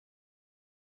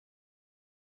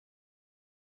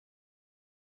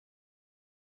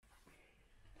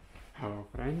Hello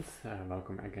friends,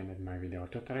 welcome again at my video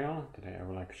tutorial. Today I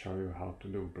would like to show you how to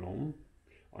do bloom,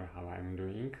 or how I'm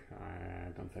doing. I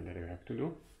don't say that you have to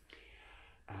do.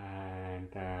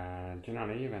 And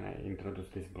generally when I introduce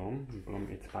this bloom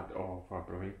is part of a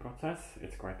brewing process.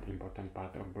 It's quite important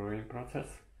part of brewing process.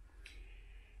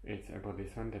 It's about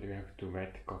this one that you have to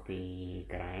wet coffee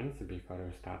grains before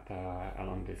you start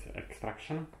along this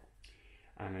extraction.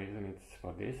 And the reason it's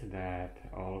for this that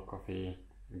all coffee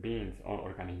beans, all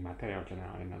organic material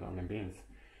generally, not only beans,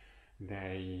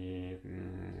 they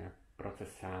process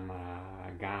some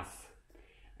gas,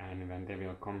 and when they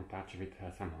will come touch with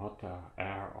some hot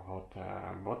air or hot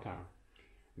water,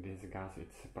 this gas is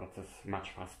processed much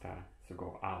faster to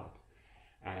go out.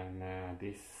 And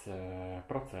this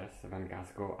process, when gas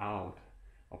go out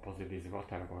opposite this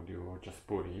water what you just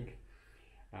pouring,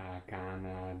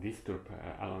 can disturb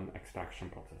along extraction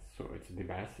process. So it's the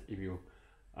best if you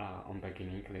on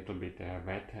beginning a little bit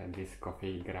wet these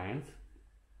coffee grains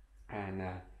and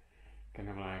kind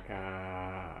of like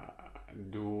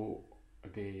do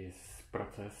this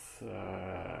process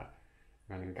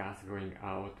when gas going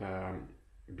out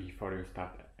before you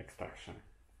start extraction.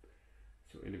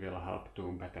 So it will help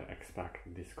to better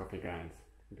extract these coffee grains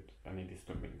without any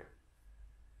disturbing.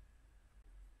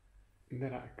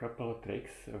 There are a couple of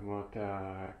tricks what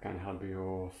can help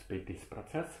you speed this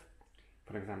process.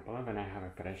 For example, when I have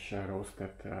a fresh roasted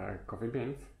coffee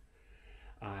beans,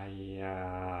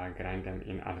 I grind them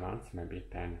in advance, maybe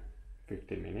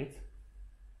 10-15 minutes.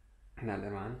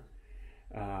 Another one,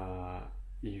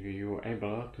 if you're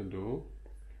able to do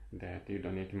that, you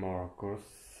don't need more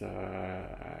coarse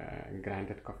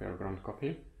grinded coffee or ground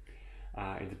coffee.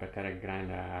 It's better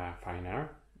grind finer,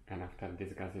 and after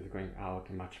this gas is going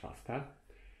out much faster.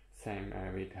 Same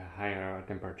with a higher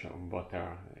temperature of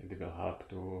water, it will help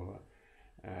to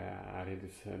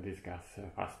reduce this gas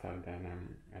faster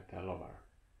than at a lower.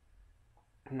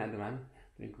 Another one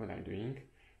thing what I'm doing,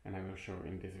 and I will show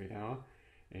in this video,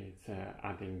 is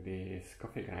adding these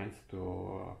coffee grinds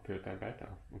to filter bed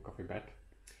or coffee bed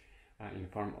in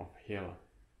form of hill,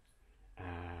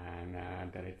 and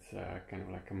there is kind of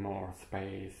like more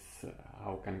space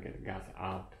how can get gas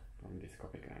out from these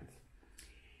coffee grinds.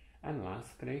 And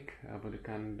last trick what you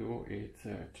can do is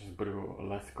just brew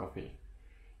less coffee.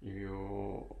 If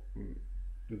you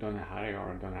don't hurry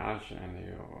or don't rush, and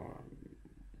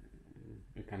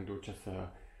you can do just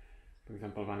for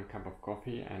example 1 cup of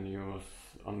coffee and use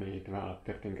only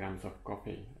 12-13 grams of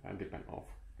coffee, depend of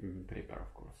dripper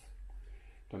of course.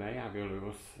 Today I will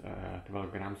use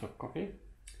 12 grams of coffee,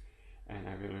 and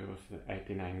I will use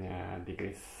 89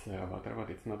 degrees water, but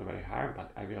it's not very hard,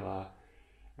 but I will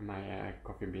my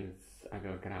coffee beans I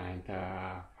will grind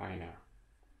finer.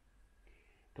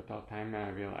 Total time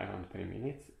will around 3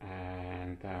 minutes,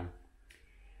 and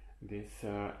this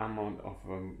amount of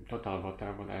total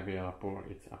water what I will pour,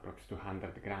 it's approx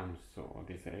 200 grams, so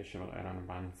this ratio will around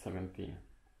 117,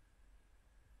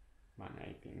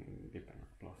 118 depending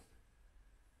plus.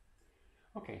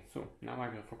 Okay, so now I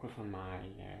will focus on my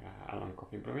along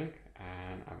coffee brewing,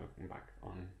 and I will come back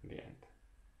on the end.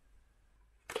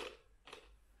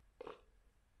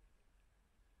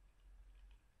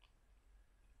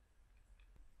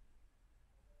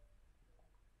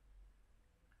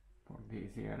 For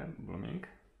this year blooming,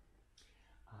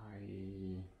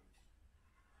 I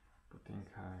putting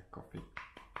coffee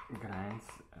grinds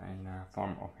in a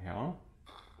form of hill,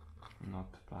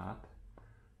 not flat.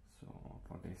 So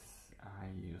for this I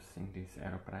using this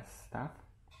AeroPress stuff.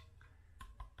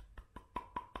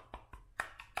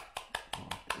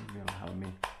 It will help me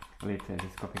lead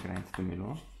these coffee grinds to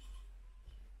middle.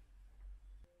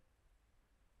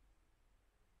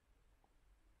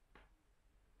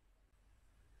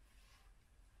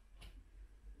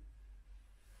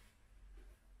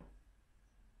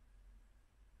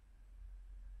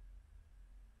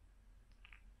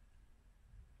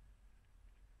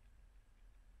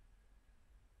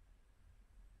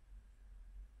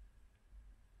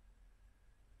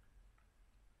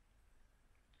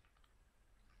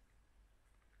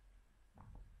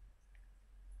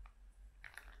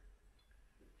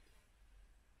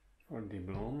 For the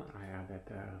bloom, I added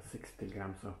 60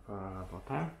 grams of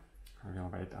water. I will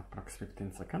wait approx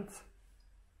 15 seconds.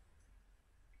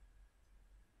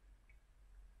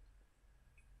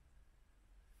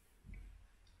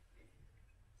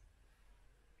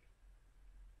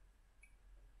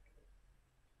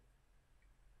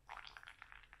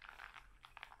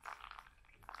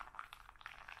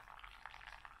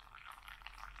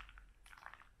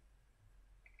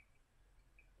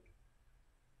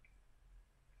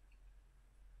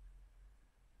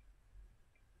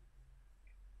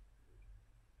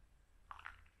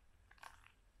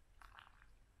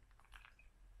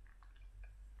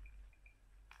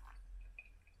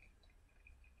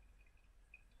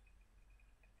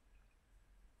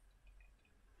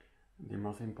 the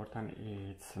most important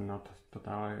is not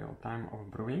total time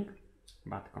of brewing,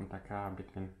 but contact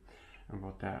between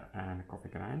water and coffee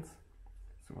grinds.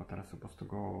 So water is supposed to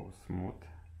go smooth.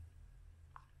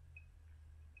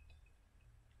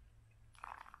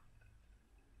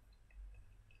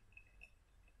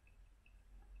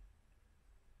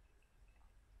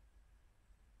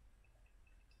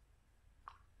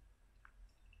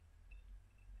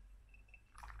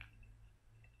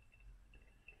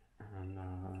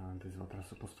 And this water is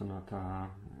supposed to not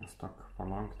stock for a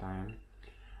long time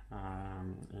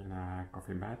in a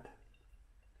coffee bed.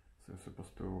 So you're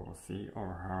supposed to see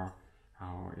or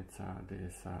how it's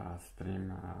this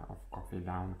stream of coffee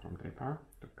down from dripper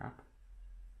to cup.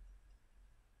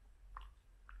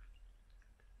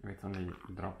 If it's only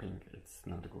dropping, it's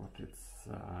not good. It's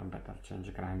better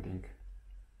change grinding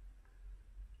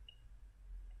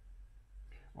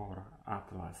or add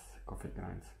less coffee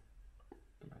grinds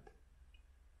to that.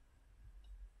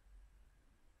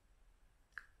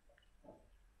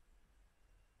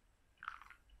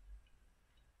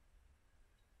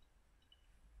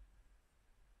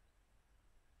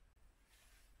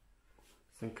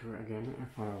 Thank you again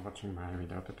for watching my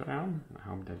video tutorial. I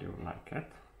hope that you like it.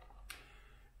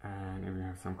 And if you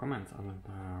have some comments on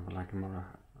it, would like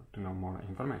to know more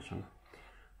information,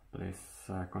 please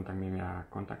contact me via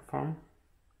contact form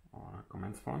or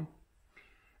comments form.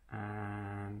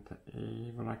 And if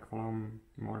you would like to follow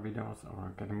more videos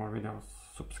or get more videos,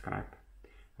 subscribe.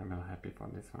 I'm very happy for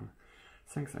this one.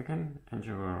 Thanks again,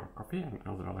 enjoy your coffee and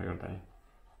as well your day.